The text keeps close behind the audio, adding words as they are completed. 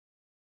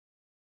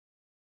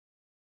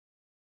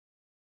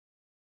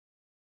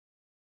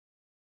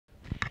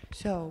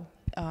So,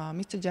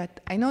 Mr. Judd,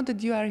 I know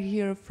that you are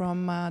here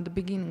from the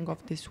beginning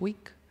of this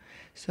week.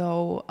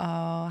 So,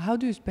 how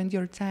do you spend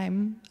your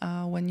time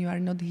when you are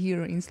not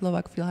here in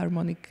Slovak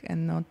Philharmonic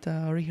and not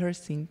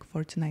rehearsing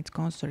for tonight's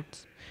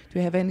concerts? Do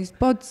you have any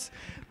spots,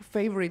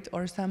 favorite,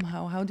 or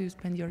somehow, how do you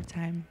spend your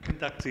time?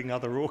 Conducting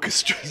other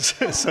orchestras.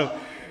 So,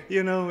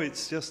 you know,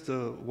 it's just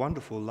a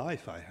wonderful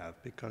life I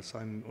have because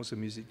I'm also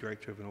music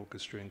director of an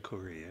orchestra in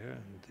Korea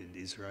and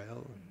in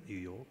Israel and New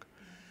York.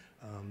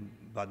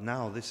 But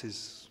now this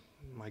is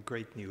my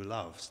great new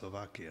love,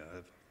 Slovakia.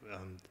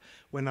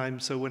 When I'm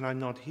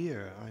not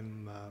here,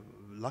 I'm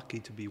lucky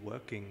to be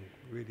working,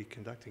 really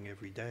conducting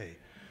every day,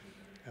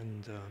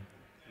 and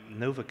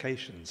no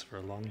vacations for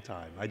a long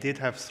time. I did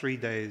have 3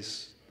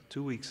 days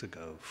 2 weeks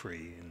ago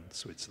free in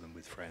Switzerland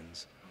with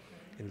friends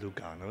in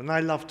Lugano, and I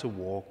love to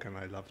walk and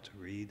I love to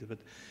read. But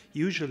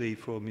usually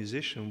for a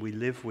musician, we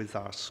live with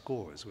our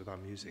scores, with our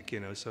music. You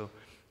know, so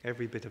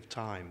every bit of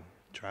time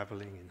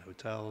traveling in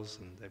hotels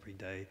and every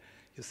day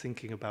you're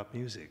thinking about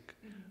music,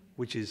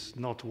 which is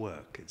not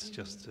work, it's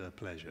just a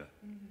pleasure.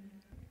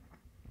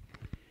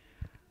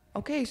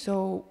 Okay,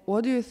 so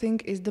what do you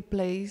think is the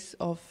place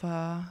of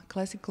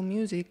classical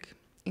music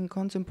in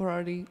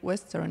contemporary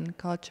Western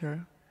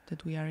culture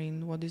that we are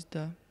in? What is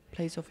the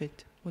place of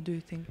it? What do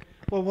you think?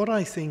 Well, what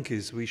I think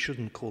is we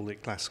shouldn't call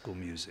it classical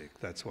music.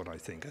 That's what I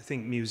think. I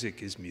think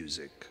music is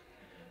music.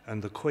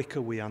 And the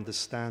quicker we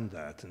understand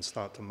that and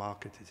start to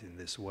market it in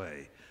this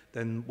way,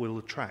 then we'll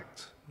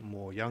attract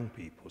more young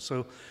people.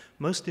 So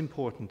most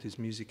important is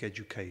music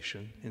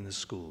education in the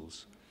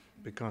schools,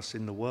 because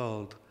in the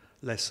world,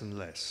 less and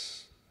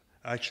less.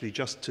 Actually,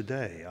 just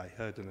today, I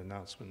heard an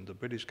announcement, the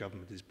British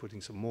government is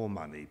putting some more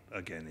money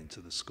again into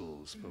the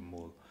schools for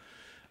more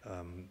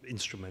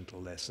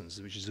instrumental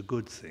lessons, which is a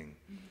good thing.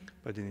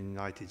 But in the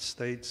United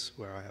States,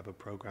 where I have a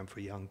program for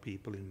young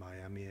people in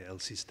Miami, El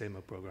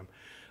Sistema program,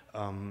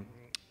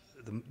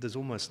 there's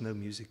almost no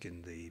music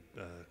in the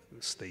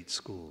state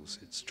schools.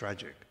 It's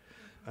tragic.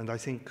 And I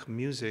think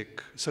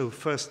music, so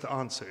first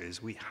answer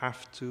is we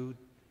have to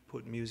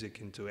put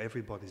music into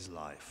everybody's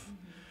life.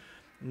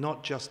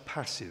 Not just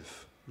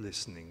passive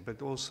listening,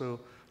 but also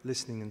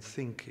listening and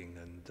thinking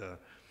and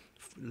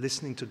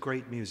listening to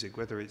great music,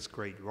 whether it's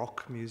great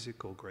rock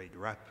music or great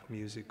rap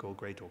music or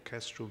great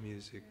orchestral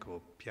music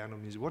or piano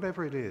music,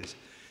 whatever it is,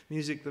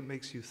 music that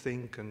makes you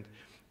think, and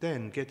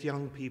then get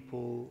young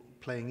people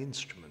playing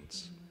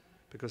instruments.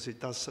 Because it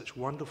does such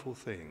wonderful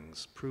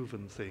things,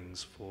 proven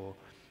things for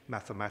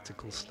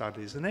mathematical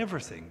studies and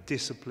everything,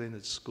 discipline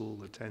at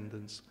school,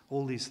 attendance,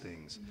 all these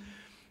things.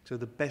 So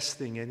the best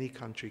thing any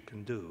country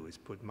can do is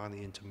put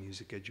money into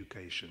music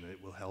education, and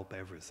it will help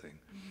everything.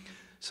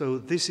 So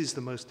this is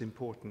the most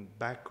important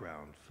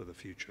background for the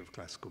future of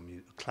classical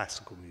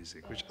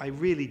music, which I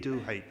really do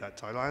hate that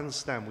title. I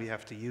understand we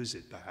have to use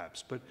it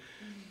perhaps, but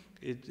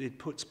it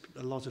puts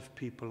a lot of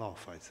people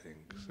off, I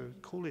think. So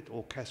call it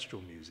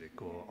orchestral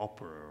music or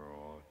opera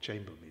or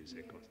chamber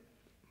music.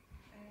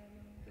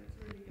 That's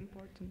really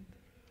important.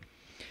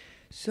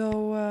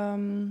 So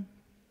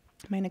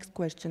my next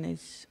question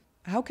is,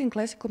 how can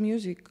classical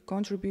music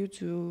contribute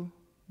to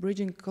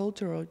bridging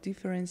cultural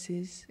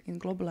differences in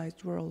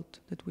globalized world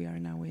that we are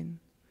now in?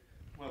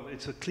 Well,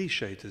 it's a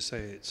cliche to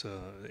say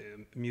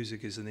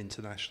music is an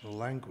international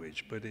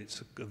language, but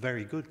it's a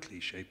very good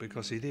cliche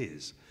because it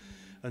is.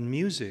 And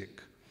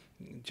music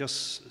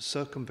just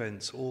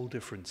circumvents all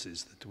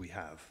differences that we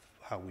have,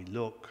 how we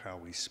look, how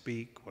we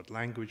speak, what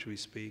language we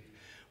speak.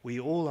 We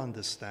all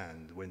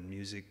understand when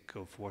music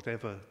of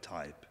whatever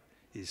type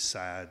is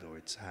sad or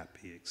it's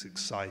happy, it's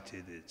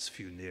excited, it's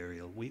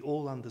funereal. We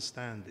all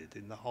understand it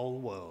in the whole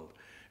world,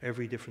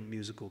 every different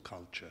musical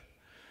culture.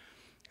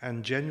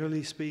 And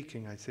generally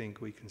speaking, I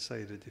think we can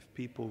say that if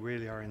people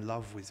really are in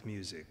love with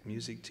music,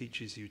 music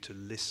teaches you to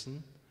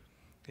listen.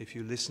 If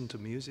you listen to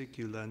music,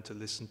 you learn to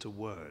listen to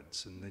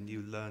words, and then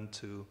you learn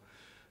to,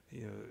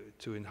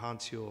 to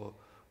enhance your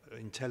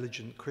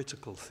intelligent,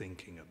 critical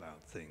thinking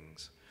about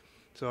things.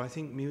 So I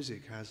think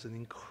music has an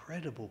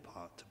incredible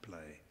part to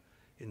play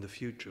in the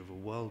future of a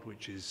world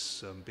which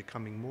is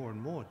becoming more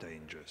and more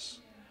dangerous.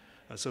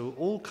 So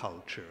all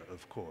culture,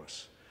 of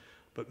course,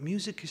 but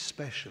music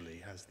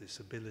especially has this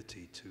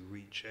ability to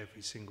reach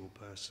every single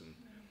person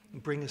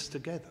and bring us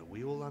together.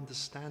 We all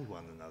understand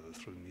one another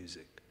through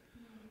music.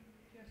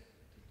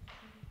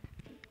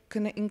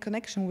 In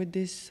connection with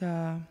this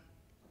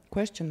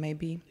question,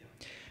 maybe,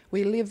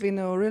 we live in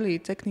a really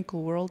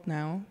technical world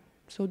now.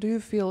 So do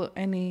you feel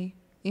any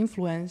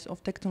influence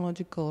of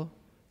technological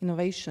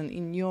innovation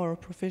in your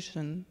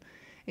profession,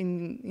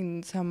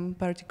 in some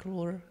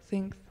particular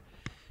things?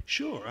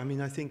 Sure. I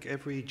mean, I think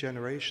every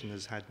generation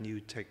has had new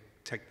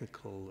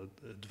technical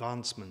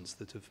advancements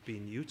that have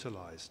been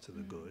utilized to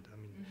the good.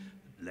 I mean,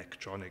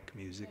 electronic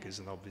music is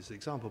an obvious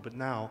example, but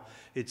now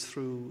it's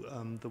through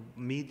the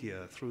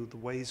media, through the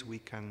ways we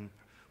can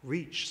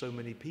reach so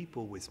many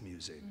people with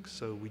music.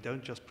 So we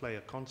don't just play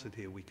a concert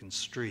here, we can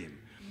stream.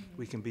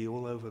 We can be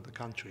all over the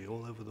country,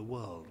 all over the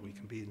world. We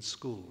can be in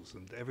schools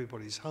and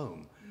everybody's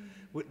home.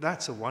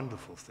 That's a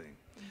wonderful thing.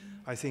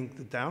 I think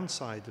the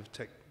downside of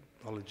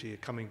technology,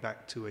 coming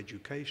back to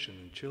education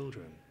and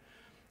children,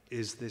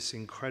 is this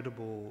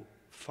incredible,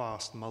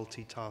 fast,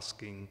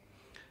 multitasking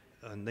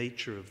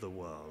nature of the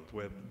world,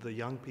 where the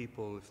young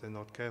people, if they're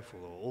not careful,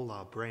 all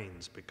our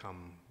brains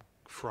become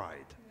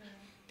fried.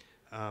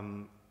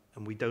 And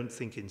we don't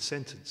think in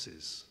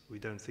sentences, we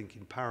don't think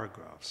in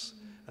paragraphs.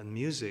 And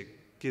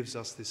music gives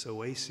us this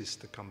oasis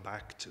to come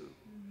back to,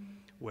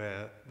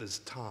 where there's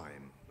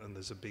time, and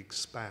there's a big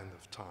span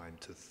of time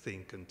to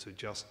think and to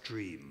just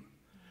dream.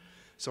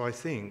 So I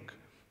think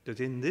that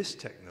in this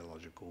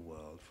technological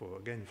world,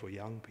 for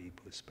young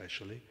people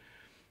especially,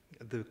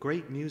 the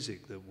great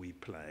music that we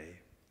play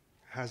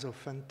has a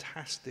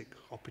fantastic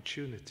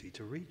opportunity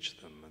to reach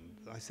them.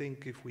 And I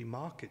think if we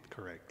market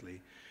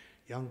correctly,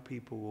 young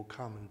people will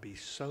come and be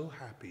so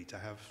happy to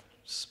have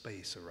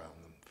space around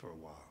them for a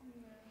while.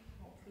 Yeah,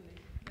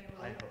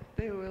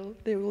 hopefully.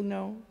 They will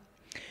know.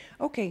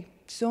 Okay,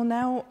 so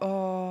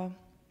now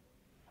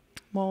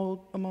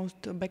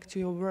most back to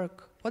your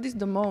work. What is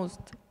the most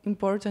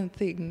important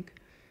thing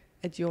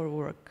at your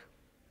work?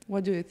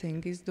 What do you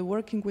think? Is the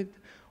working with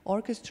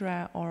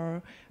orchestra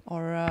or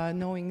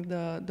knowing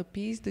the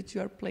piece that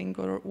you are playing,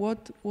 or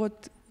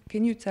what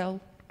can you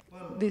tell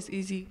this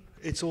easy?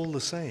 It's all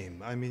the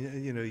same. I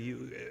mean, you know,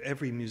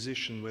 every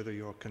musician, whether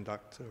you're a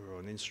conductor or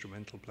an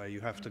instrumental player,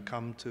 you have to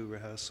come to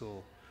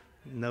rehearsal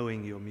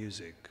knowing your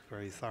music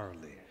very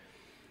thoroughly.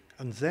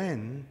 And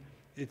then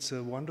it's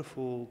a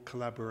wonderful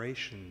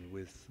collaboration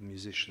with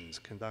musicians,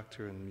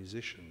 conductor and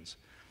musicians,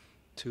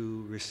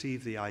 to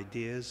receive the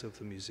ideas of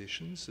the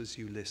musicians as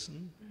you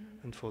listen,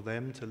 and for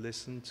them to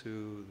listen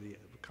to the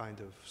kind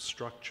of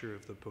structure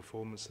of the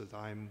performance that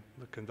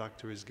the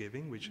conductor is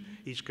giving, which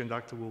each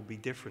conductor will be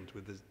different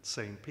with the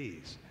same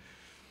piece,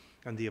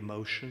 and the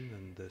emotion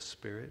and the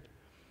spirit.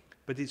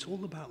 But it's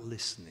all about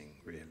listening,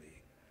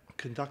 really.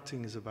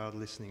 Conducting is about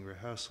listening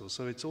rehearsal,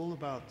 so it's all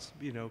about,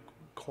 you know,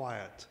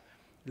 quiet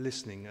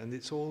listening, and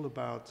it's all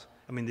about,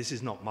 I mean, this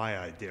is not my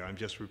idea, I'm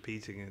just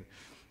repeating an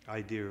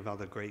idea of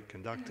other great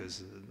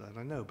conductors that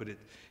I know, but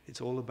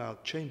it's all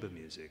about chamber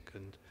music,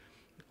 and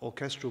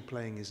orchestral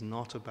playing is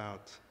not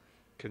about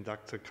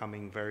conductor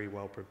coming very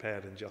well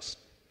prepared and just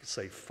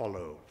say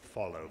follow,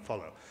 follow,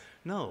 follow.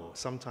 No,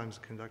 sometimes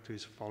the conductor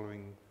is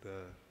following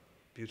the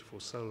beautiful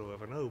solo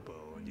of an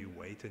oboe, and you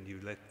wait and you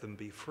let them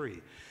be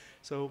free.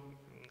 So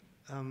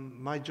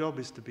my job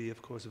is to be,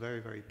 of course,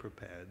 very, very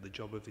prepared. The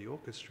job of the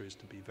orchestra is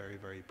to be very,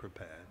 very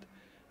prepared.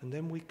 And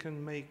then we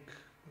can make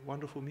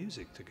wonderful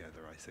music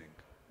together, I think.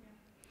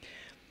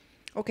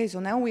 Okay, so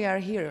now we are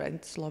here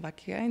in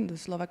Slovakia, in the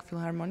Slovak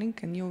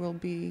Philharmonic, and you will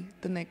be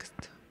the next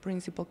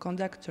principal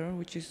conductor,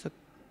 which is a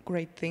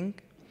great thing.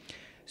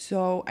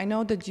 So I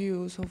know that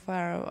you so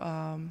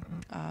far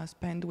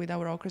spent with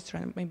our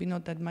orchestra maybe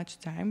not that much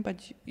time,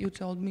 but you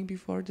told me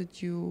before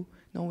that you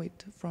know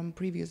it from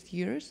previous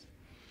years.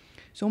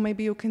 So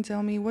maybe you can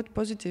tell me what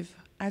positive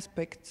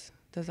aspects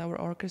does our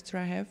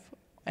orchestra have,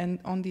 and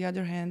on the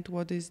other hand,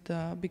 what is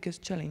the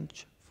biggest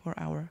challenge for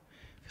our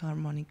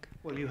Philharmonic?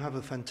 Well, you have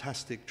a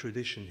fantastic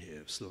tradition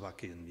here of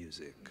Slovakian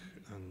music,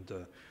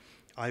 and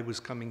I was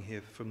coming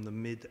here from the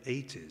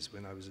mid-80s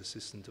when I was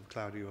assistant of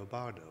Claudio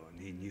Abardo,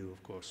 and he knew,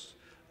 of course,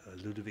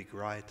 Ludwig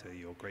Reiter,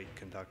 your great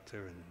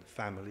conductor, and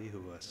family who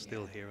are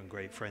still here and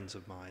great friends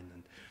of mine.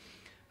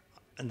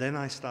 And then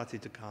I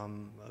started to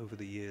come over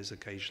the years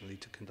occasionally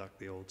to conduct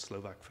the old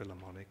Slovak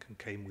Philharmonic, and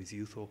came with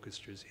youth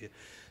orchestras here.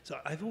 So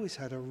I've always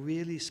had a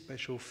really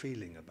special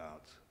feeling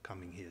about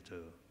coming here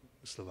to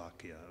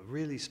Slovakia, a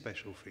really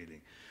special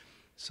feeling.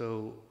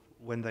 So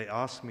when they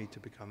asked me to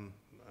become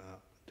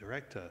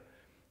director,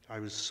 I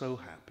was so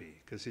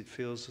happy, because it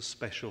feels a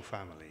special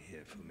family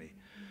here for me.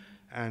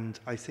 And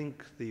I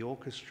think the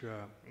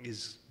orchestra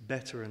is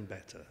better and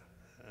better.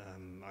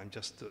 I'm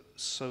just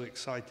so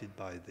excited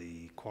by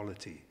the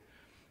quality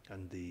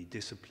and the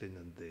discipline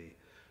and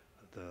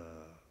the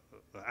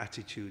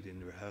attitude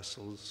in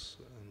rehearsals.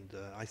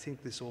 And I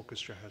think this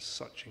orchestra has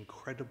such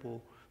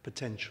incredible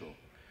potential.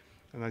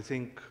 And I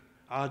think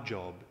our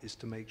job is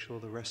to make sure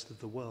the rest of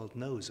the world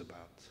knows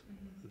about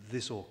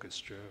this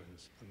orchestra and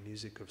the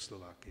music of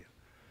Slovakia.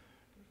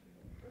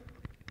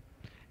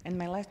 And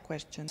my last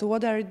question. So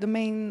what are the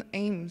main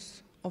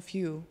aims of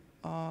you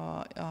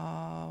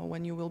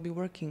when you will be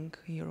working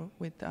here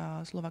with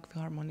Slovak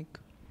Philharmonic?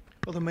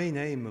 Well, the main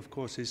aim, of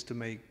course, is to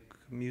make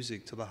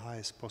music to the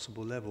highest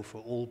possible level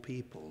for all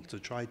people, to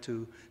try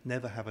to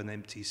never have an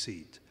empty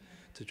seat,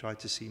 to try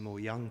to see more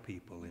young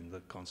people in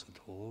the concert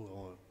hall,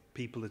 or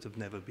people that have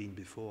never been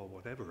before,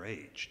 whatever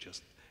age.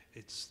 Just,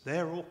 it's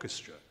their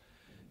orchestra,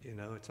 you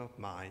know, it's not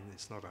mine,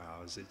 it's not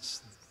ours, it's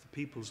the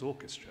people's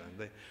orchestra,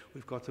 and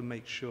we've got to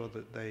make sure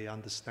that they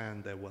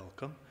understand they're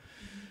welcome.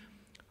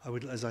 I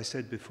would, as I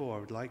said before, I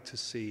would like to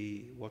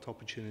see what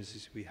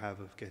opportunities we have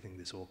of getting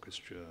this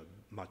orchestra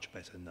much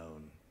better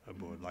known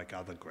abroad, like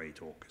other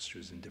great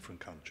orchestras in different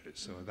countries.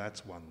 So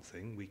that's one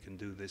thing. We can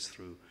do this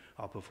through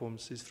our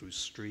performances, through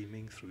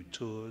streaming, through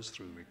tours,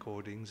 through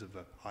recordings of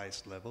the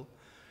highest level.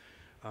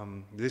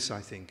 This, I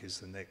think, is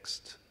the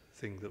next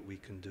thing that we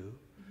can do.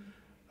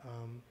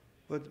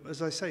 But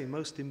as I say,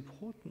 most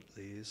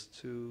importantly is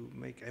to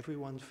make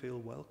everyone feel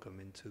welcome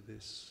into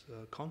this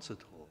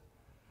concert hall.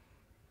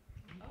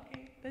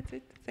 Okay, that's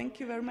it. Thank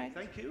you very much.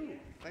 Thank you.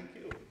 Thank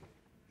you.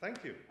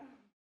 Thank you.